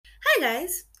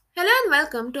guys, hello and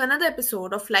welcome to another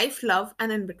episode of Life, Love,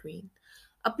 and In Between,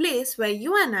 a place where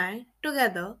you and I,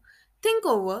 together, think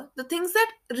over the things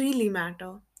that really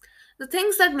matter, the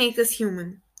things that make us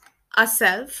human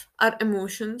ourselves, our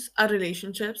emotions, our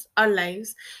relationships, our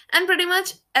lives, and pretty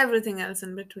much everything else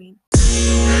in between.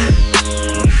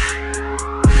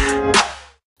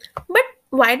 But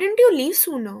why didn't you leave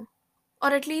sooner? Or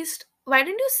at least, why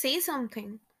didn't you say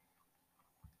something?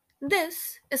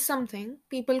 This is something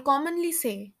people commonly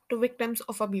say to victims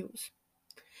of abuse.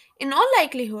 In all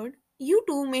likelihood, you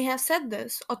too may have said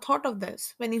this or thought of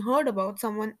this when you heard about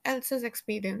someone else's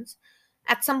experience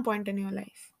at some point in your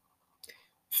life.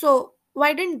 So,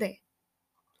 why didn't they?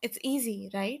 It's easy,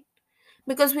 right?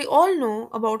 Because we all know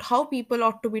about how people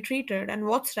ought to be treated and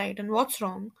what's right and what's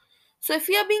wrong. So, if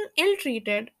we are being ill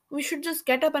treated, we should just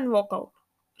get up and walk out,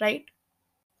 right?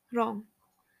 Wrong.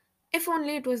 If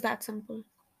only it was that simple.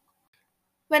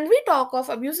 When we talk of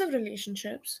abusive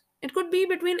relationships, it could be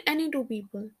between any two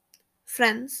people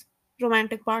friends,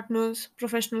 romantic partners,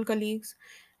 professional colleagues,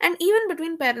 and even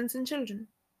between parents and children.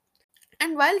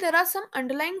 And while there are some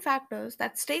underlying factors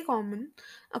that stay common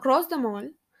across them all,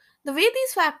 the way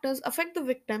these factors affect the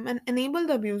victim and enable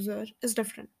the abuser is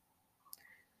different.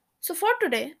 So, for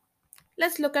today,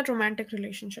 let's look at romantic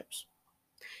relationships.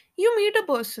 You meet a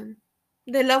person,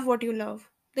 they love what you love,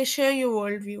 they share your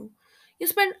worldview. You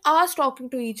spend hours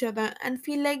talking to each other and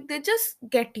feel like they just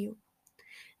get you.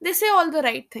 They say all the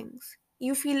right things.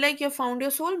 You feel like you've found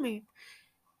your soulmate.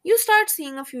 You start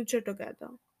seeing a future together,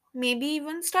 maybe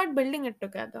even start building it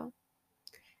together.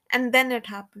 And then it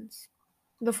happens.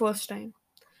 The first time.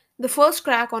 The first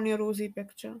crack on your rosy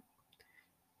picture.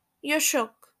 You're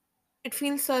shook. It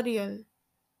feels surreal.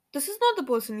 This is not the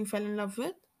person you fell in love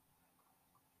with.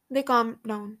 They calm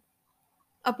down,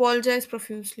 apologize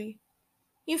profusely.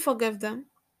 You forgive them.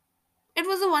 It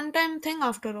was a one time thing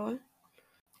after all.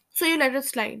 So you let it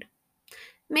slide.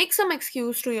 Make some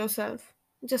excuse to yourself,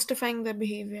 justifying their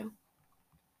behavior.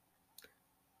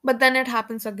 But then it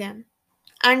happens again,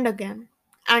 and again,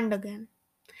 and again.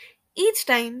 Each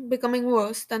time becoming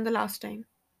worse than the last time.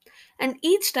 And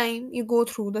each time you go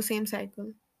through the same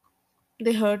cycle.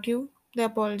 They hurt you, they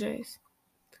apologize.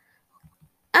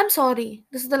 I'm sorry,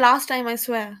 this is the last time, I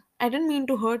swear. I didn't mean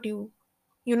to hurt you.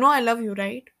 You know I love you,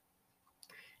 right?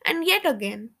 And yet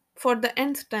again, for the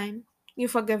nth time, you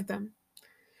forgive them.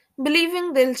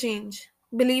 Believing they'll change,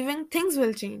 believing things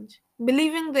will change,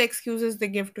 believing the excuses they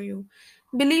give to you,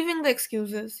 believing the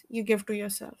excuses you give to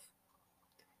yourself.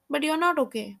 But you're not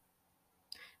okay.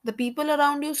 The people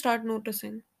around you start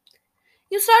noticing.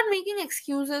 You start making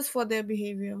excuses for their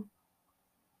behavior.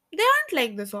 They aren't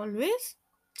like this always.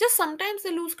 Just sometimes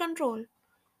they lose control.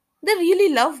 They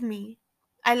really love me.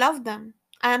 I love them.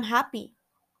 I am happy.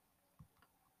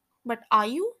 But are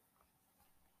you?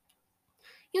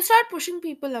 You start pushing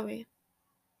people away.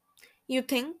 You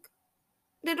think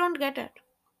they don't get it.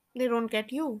 They don't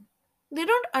get you. They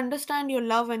don't understand your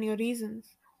love and your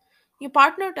reasons. Your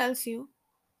partner tells you,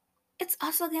 it's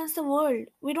us against the world.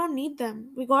 We don't need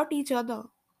them. We got each other.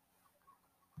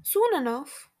 Soon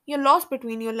enough, you're lost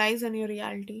between your lies and your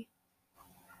reality.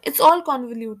 It's all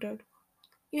convoluted.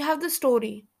 You have this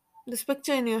story, this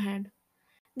picture in your head,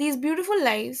 these beautiful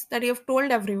lies that you have told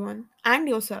everyone and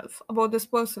yourself about this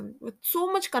person with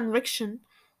so much conviction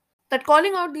that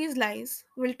calling out these lies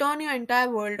will turn your entire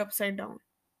world upside down.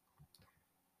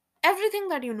 Everything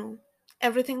that you know,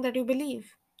 everything that you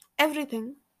believe,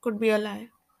 everything could be a lie.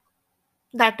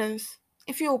 That is,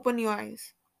 if you open your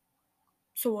eyes.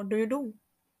 So, what do you do?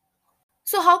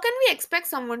 So, how can we expect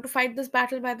someone to fight this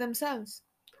battle by themselves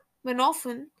when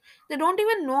often they don't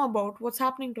even know about what's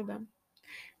happening to them,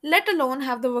 let alone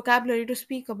have the vocabulary to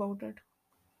speak about it?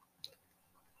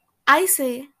 I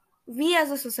say we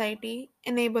as a society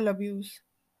enable abuse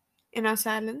in our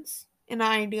silence, in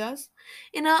our ideas,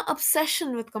 in our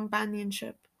obsession with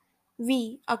companionship.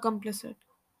 We are complicit.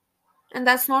 And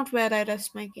that's not where I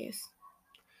rest my case.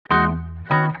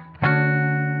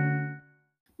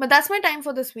 But that's my time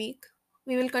for this week.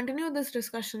 We will continue this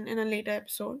discussion in a later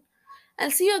episode.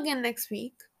 I'll see you again next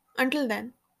week. Until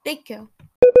then, take care.